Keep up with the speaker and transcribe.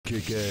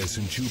kick ass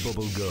and chew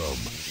bubble gum.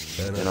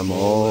 And I'm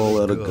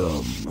all out of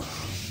gum.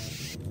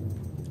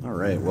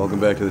 Alright, welcome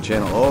back to the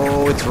channel.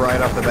 Oh, it's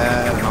right off the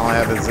bat, and all I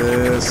have is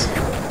this.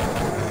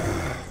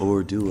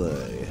 Or do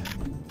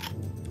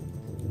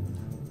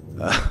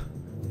I?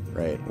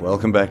 Right,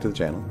 welcome back to the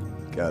channel.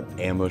 Got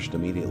ambushed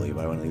immediately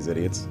by one of these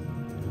idiots.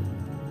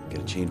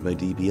 Gotta change my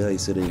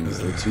DPI settings,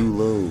 they're too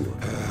low.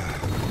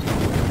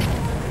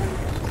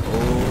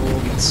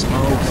 Oh, get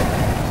smoked.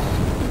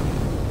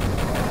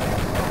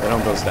 Why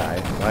don't those die?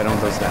 Why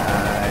don't those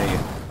die?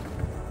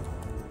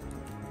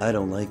 I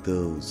don't like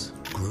those.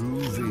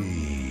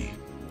 Groovy.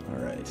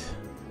 Alright.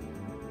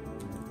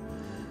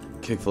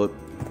 Kickflip.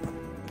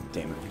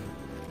 Damn it.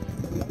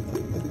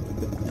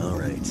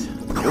 Alright.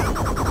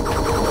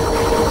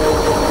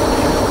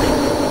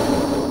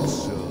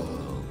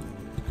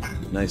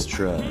 Nice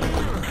try.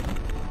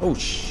 Oh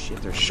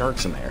shit, there's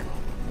sharks in there.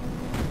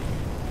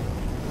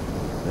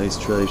 Nice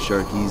try,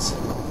 sharkies.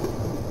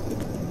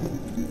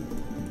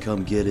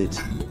 Come get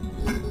it.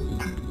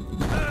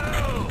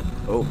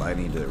 Oh, I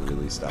need to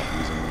really stop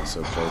using them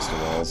so close to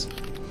walls.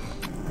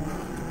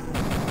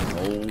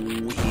 Oh,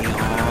 yeah.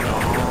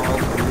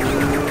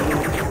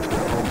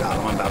 Oh god,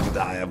 I'm about to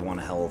die. I have 1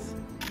 health.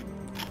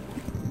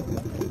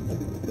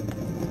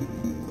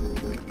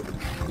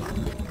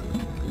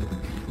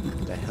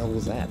 What the hell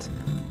was that?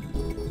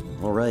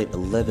 Alright,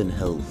 11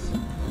 health.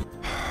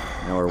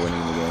 Now we're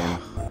winning the game.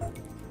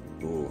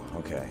 Ooh,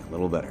 okay. A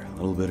little better. A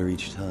little better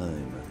each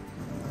time.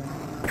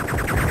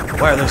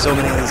 Why are there so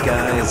many of these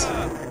guys?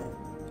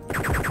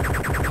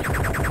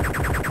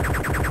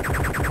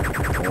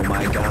 Oh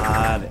my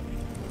god.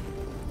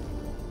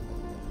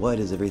 Why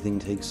does everything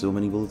take so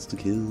many bullets to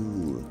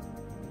kill?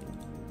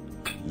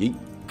 Yeet.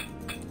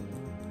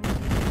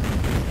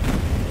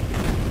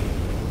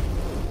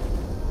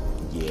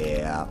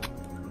 Yeah.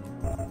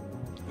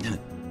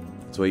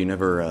 That's why you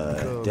never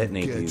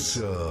detonate these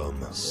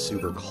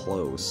super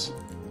close.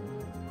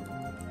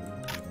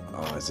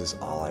 Oh, is this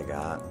all I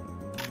got?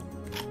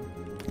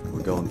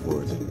 We're going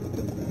for it.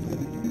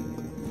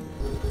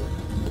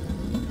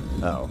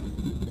 Oh.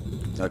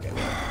 Okay,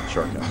 well,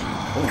 shortcut.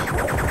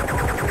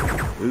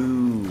 Oh.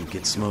 Ooh,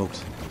 get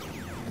smoked.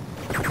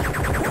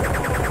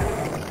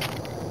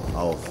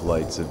 All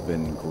flights have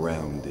been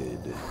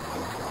grounded.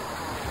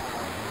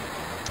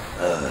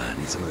 I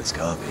need some of this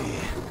coffee.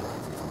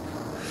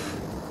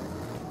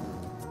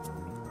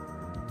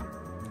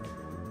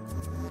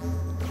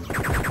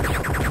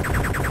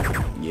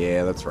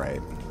 Yeah, that's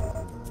right.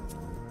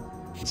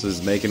 This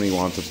is making me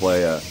want to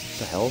play, what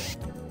the hell?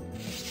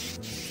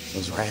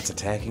 Those rats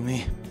attacking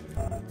me?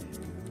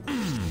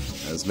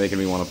 It's making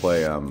me want to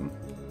play, oh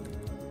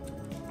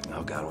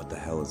god, what the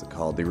hell is it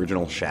called? The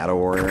original Shadow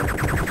Warrior?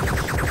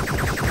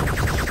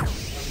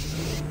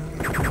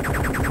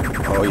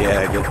 Oh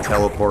yeah, I get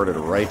teleported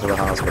right to the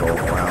hospital.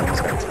 Wow, I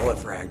almost got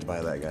telefragged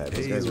by that guy.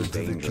 Those guys are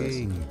dangerous. The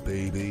king,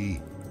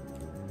 baby.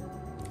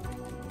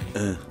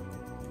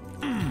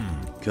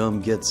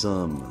 Come get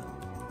some.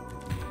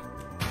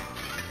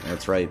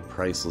 That's right,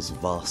 priceless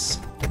Voss.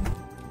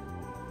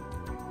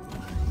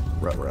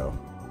 Ruh-roh.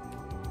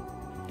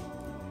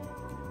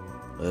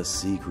 A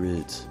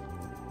secret.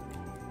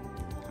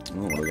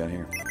 Oh, what do we got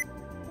here?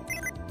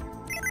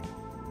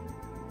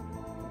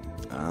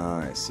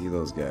 Ah, I see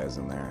those guys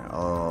in there.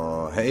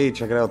 Oh, hey,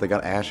 check it out. They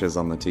got ashes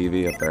on the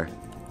TV up there.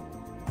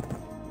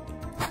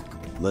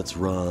 Let's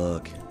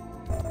rock.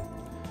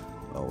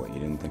 Oh, wait, you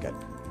didn't think I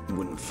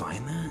wouldn't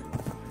find that?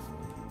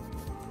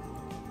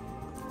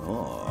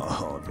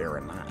 Oh,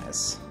 very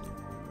nice. Is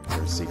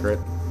there a secret?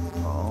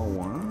 Oh,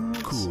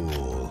 what?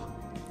 Cool.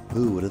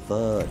 Who would have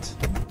thought?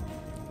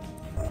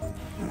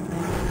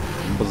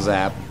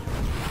 Zap.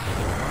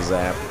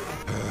 Zap.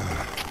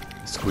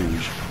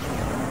 Squeeze.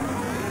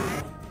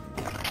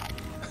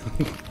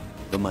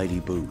 The mighty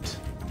boot.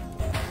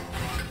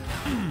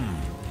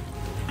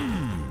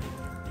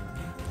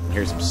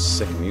 Here's some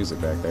sick music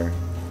back there.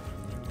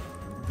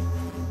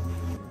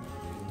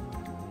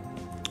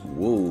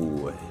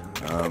 Whoa.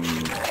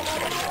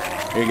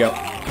 Here you go.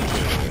 I'm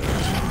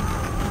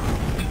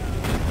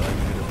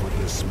gonna put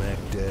the smack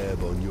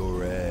dab on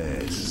your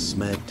ass.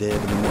 Smack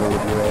dab in the middle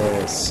of your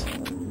ass.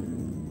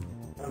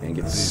 And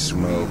get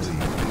smoked.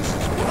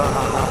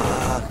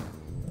 Ah!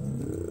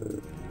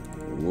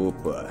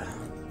 Whoopa.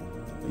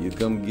 You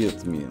come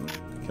get me.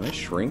 Can I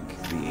shrink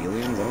the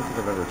aliens? I don't think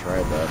I've ever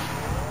tried that.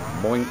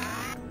 Boink.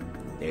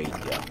 There you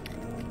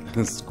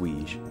go.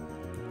 Squeeze.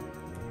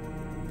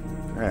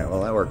 Alright,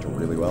 well that worked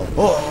really well.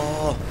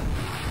 Oh!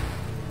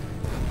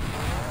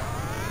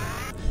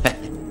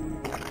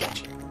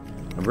 Gotcha.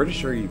 I'm pretty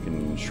sure you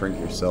can shrink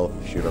yourself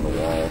if you shoot on the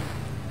wall.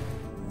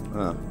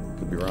 Huh,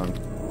 could be wrong.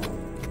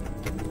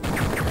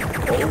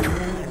 Oh,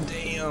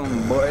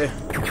 damn, boy.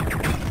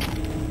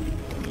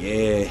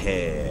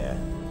 Yeah.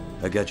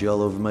 I got you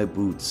all over my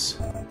boots.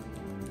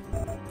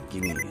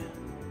 Gimme.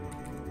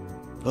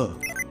 Oh.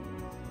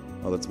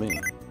 Oh, that's me.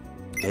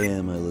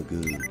 Damn, I look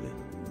good.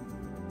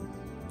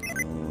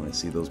 Oh, I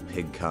see those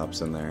pig cops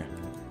in there.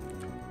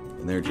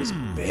 And they're just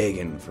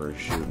begging for a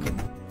shooting.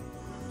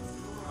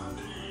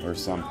 Or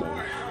something.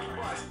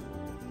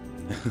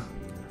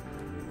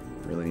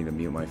 Really need to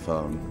mute my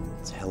phone.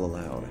 It's hella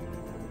loud.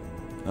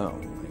 Oh,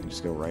 I can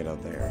just go right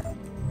out there.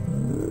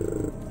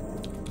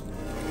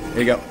 Here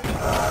you go.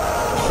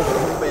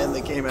 Oh man,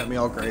 they came at me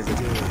all crazy.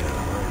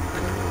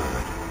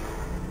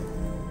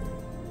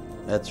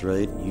 That's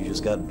right, you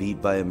just got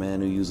beat by a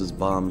man who uses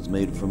bombs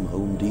made from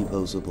Home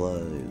Depot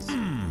supplies.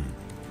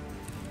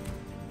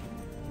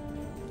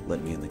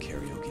 Let me in the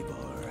karaoke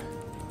bar.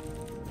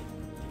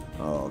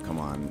 Oh, come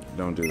on.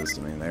 Don't do this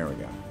to me. There we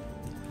go.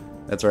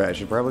 That's right, I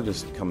should probably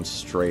just come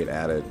straight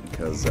at it,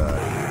 because, Holy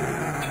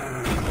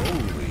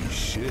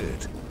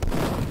shit.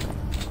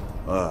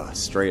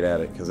 straight at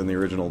it, because in the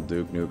original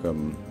Duke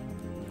Nukem...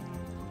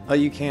 Oh,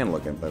 you can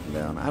look up and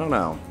down. I don't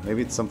know.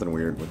 Maybe it's something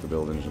weird with the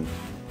build engine.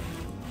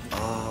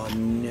 Oh,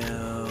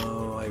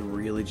 no. I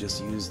really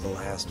just used the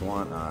last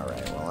one.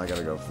 Alright, well, I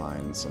gotta go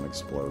find some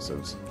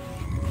explosives.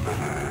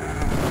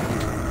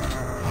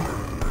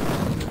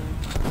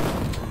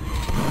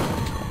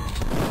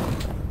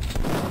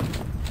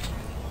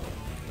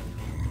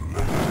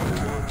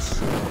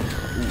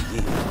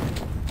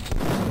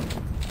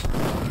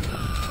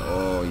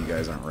 Oh, you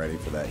guys aren't ready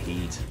for that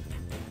heat.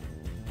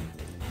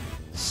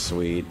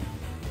 Sweet.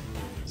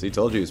 So he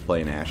told you he was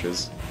playing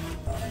Ashes.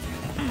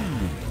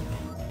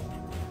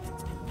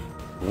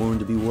 Born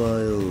to be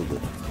wild.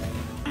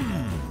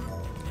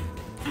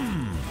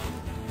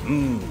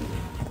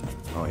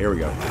 Oh, here we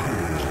go.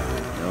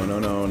 No, no,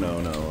 no, no,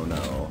 no,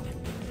 no.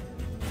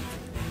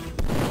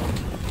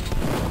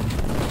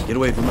 Get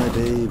away from my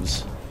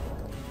babes.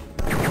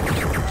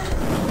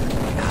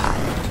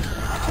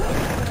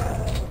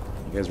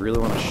 You guys really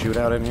want to shoot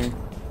out in here?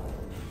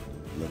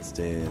 Let's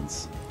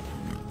dance.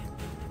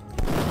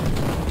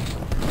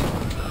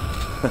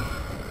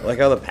 I like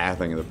how the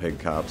pathing of the pig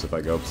cops, if I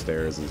go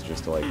upstairs, is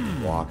just to, like,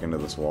 walk into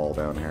this wall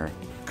down here.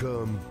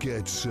 Come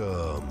get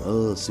some.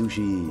 Oh,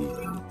 sushi.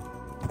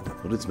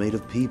 But it's made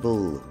of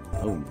people.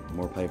 Oh,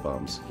 more pipe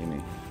bombs.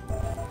 Gimme.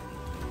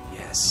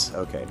 Yes.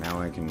 Okay, now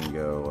I can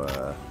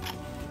go,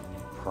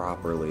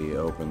 properly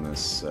open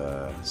this,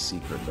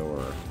 secret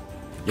door.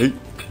 Yeet!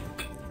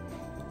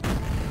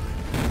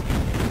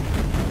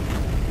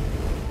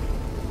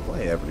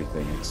 Why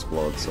everything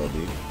explodes so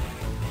deep?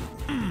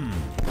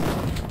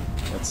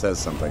 It says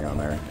something on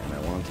there, and I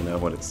want to know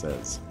what it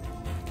says.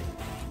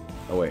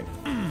 Oh, wait.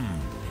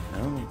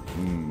 Oh?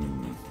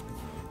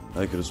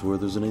 I could have swore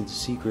there's an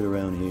secret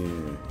around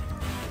here.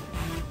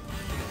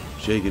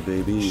 Shake it,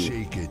 baby.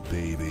 Shake it,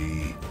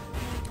 baby.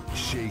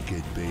 Shake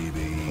it,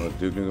 baby. Oh,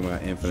 Duke Nukem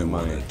got infinite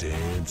money. Wanna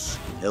dance?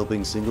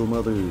 Helping single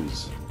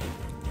mothers.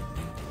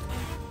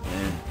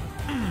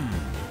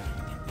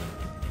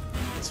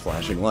 It's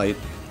flashing light.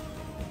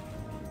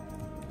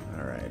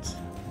 Alright.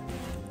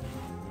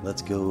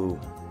 Let's go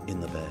in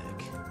the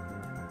back.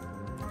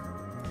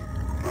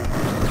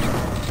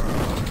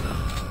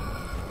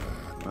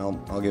 Well,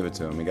 I'll give it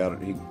to him.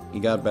 He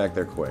got back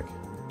there quick.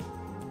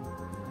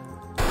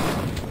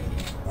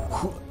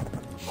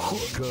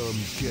 Come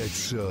get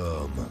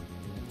some.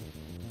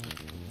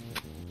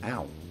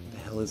 Ow. The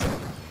hell is that?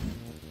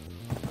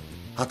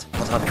 Hot,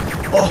 hot, hot.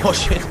 Oh,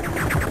 shit!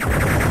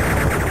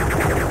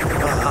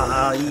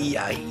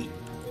 Yay.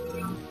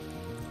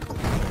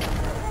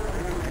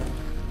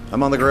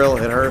 I'm on the grill.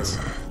 It hurts.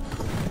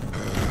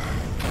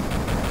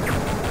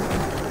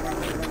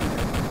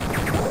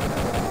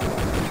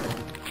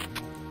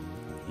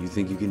 You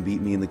think you can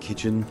beat me in the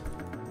kitchen?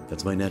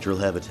 That's my natural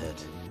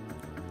habitat.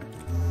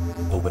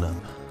 Open up.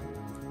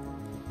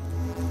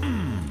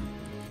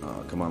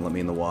 Oh, come on, let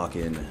me in the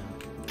walk-in.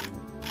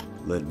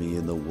 Let me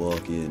in the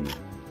walk-in.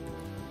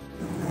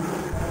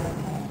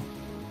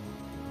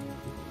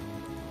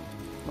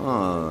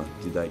 Oh,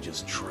 did I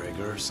just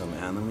trigger some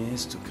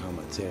enemies to come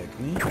attack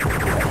me?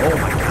 Oh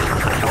my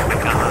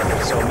god,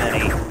 there's so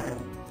many!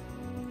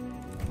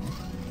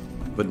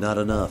 But not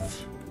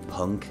enough,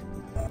 punk.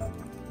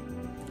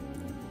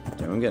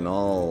 Damn, I'm getting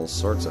all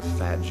sorts of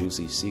fat,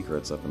 juicy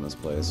secrets up in this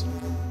place.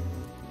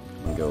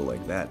 And go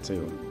like that,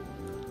 too.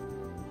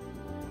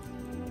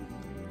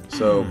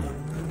 So...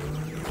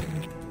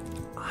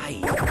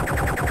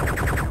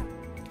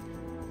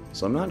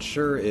 So I'm not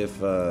sure if,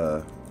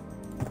 the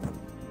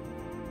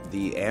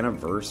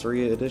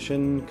Anniversary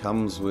Edition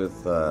comes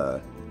with,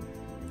 the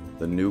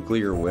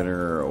nuclear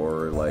winter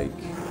or, like,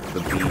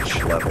 the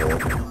beach level.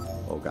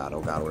 Oh god,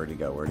 where'd he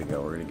go, where'd he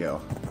go, where'd he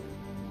go?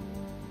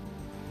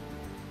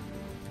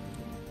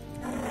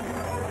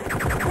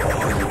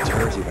 Oh, you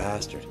dirty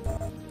bastard.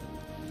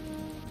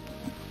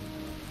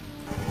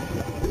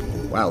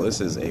 Wow, this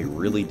is a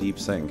really deep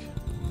sink.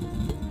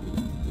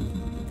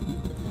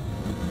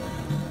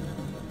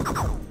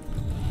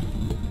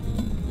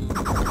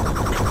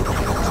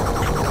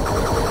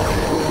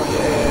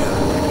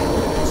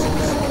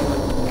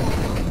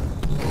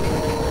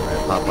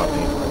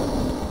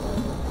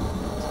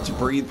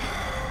 Breathe.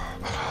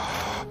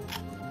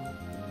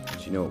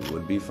 Do you know what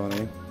would be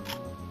funny?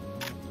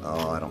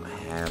 Oh, I don't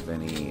have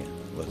any.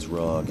 Let's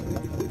rock.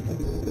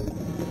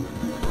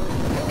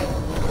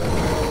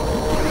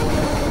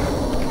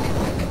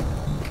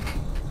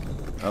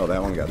 Oh, that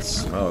one got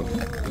smoked.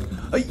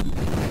 Ay.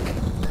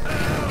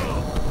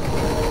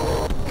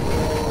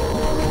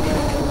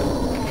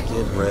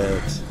 Get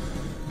wrecked.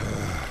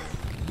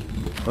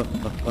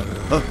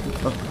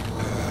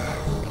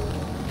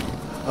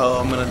 Oh,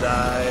 I'm gonna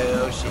die.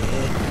 Oh shit.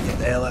 Get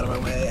the hell out of my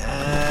way.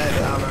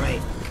 Get out of my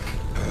way.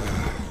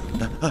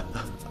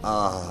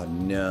 Oh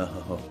no.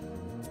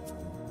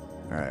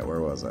 Alright, where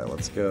was I?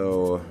 Let's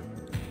go.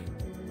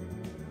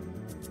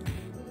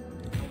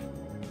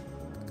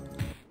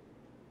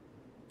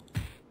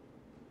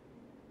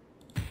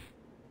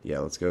 Yeah,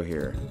 let's go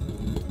here.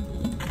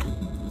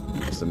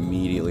 Just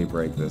immediately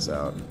break this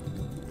out.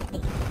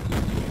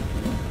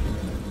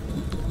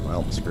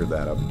 Well, screwed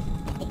that up.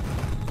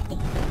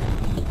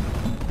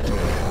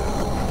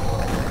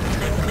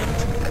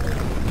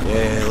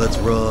 Yeah, let's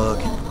rock.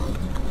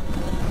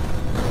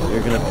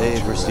 You're gonna pay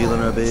for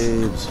stealing our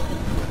babes.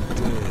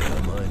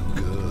 Damn, I'm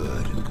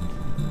good.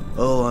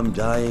 Oh, I'm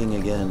dying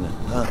again.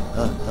 Ha,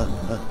 ha, ha,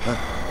 ha, ha.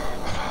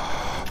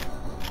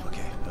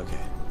 Okay,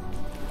 okay.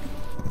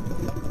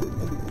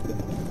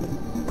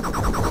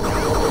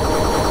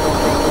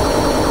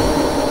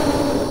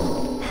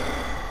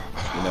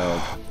 You know,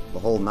 the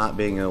whole not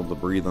being able to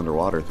breathe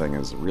underwater thing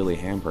is really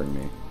hampering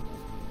me.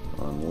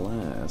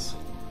 Unless...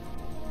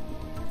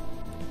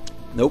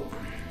 Nope.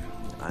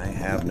 I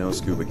have no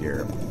scuba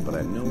gear, but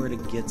I know where to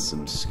get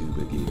some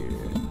scuba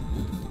gear.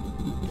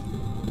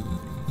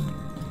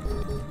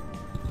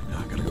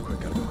 Oh, gotta go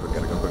quick, gotta go quick,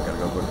 gotta go quick, gotta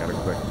go quick, gotta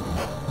go quick.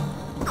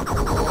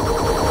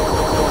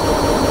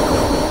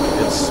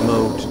 Get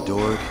smoked,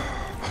 dork.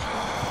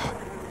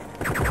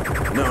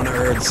 No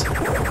nerds.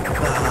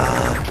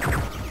 Ah.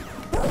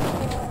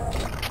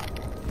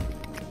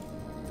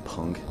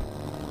 Punk.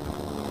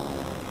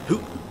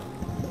 Hoop.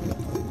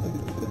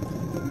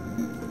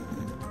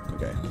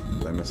 Okay,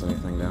 did I miss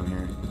anything down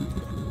here?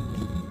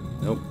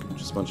 Nope,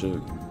 just a bunch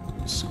of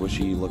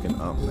squishy looking...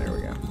 Oh, there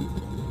we go.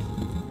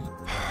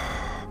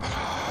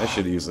 I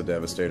should use the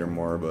Devastator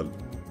more, but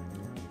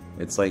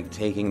it's like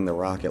taking the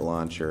rocket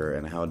launcher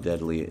and how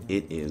deadly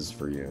it is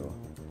for you,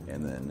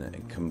 and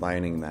then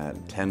combining that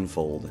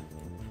tenfold.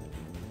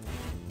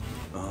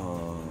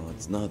 Oh,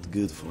 it's not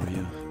good for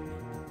you.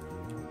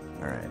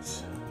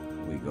 Alright,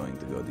 we're going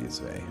to go this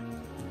way.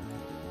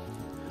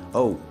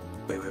 Oh,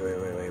 wait.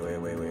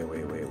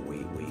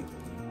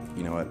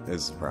 You know what?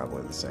 This is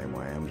probably the same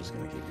way. I'm just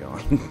gonna keep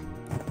going.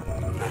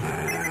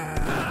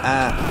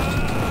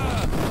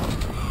 Ah!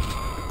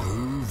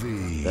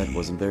 Groovy. That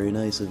wasn't very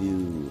nice of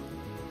you.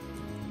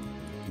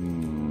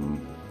 Hmm.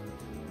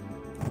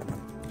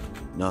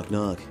 Knock,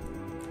 knock.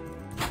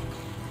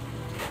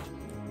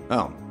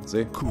 Oh,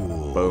 see?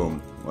 Cool.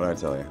 Boom. What'd I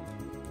tell you?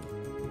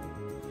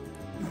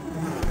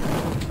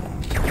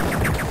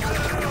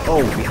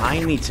 Oh,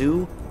 behind me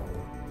too?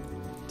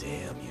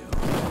 Damn you.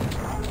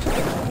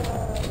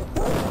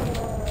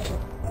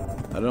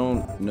 I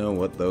don't know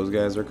what those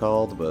guys are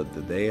called, but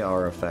they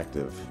are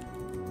effective.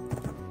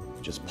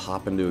 Just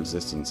pop into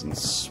existence and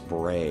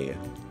spray.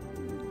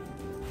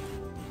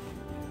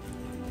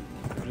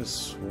 I could have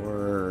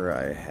swore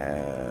I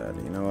had...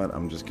 You know what?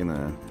 I'm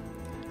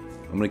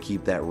gonna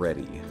keep that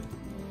ready.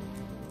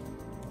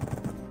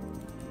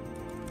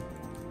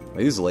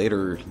 These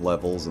later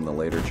levels and the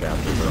later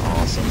chapters are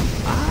awesome.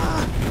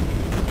 Ah!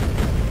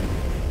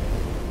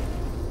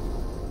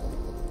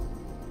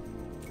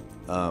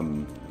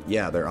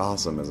 Yeah, they're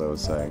awesome, as I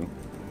was saying.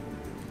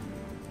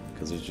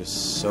 Because there's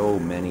just so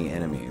many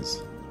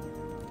enemies.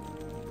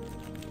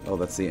 Oh,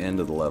 that's the end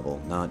of the level.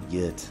 Not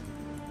yet.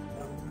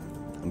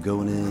 I'm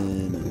going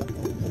in.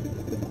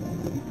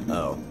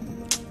 Oh.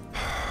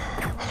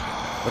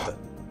 What the?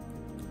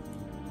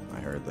 I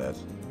heard that.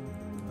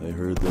 I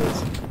heard that.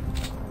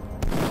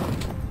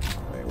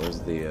 Wait,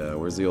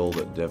 where's the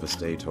old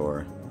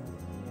Devastator?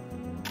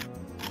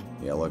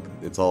 Yeah, look,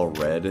 it's all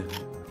red.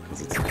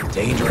 Because it's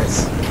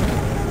dangerous.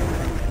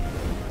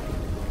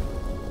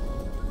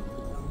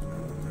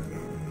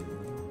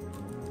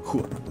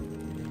 Whew.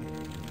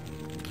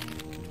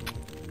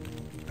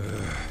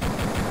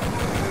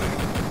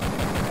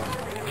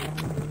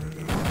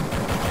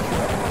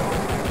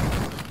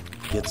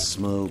 Get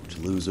smoked,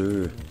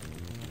 loser.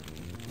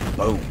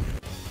 Boom.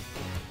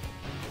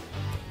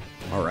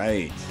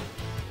 Alright.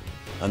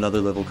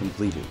 Another level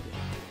completed.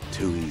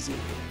 Too easy.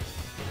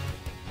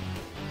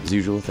 As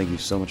usual, thank you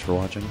so much for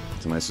watching.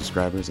 To my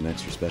subscribers and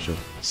extra special,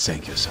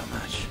 thank you so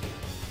much.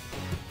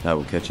 I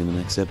will catch you in the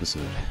next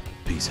episode.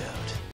 Peace out.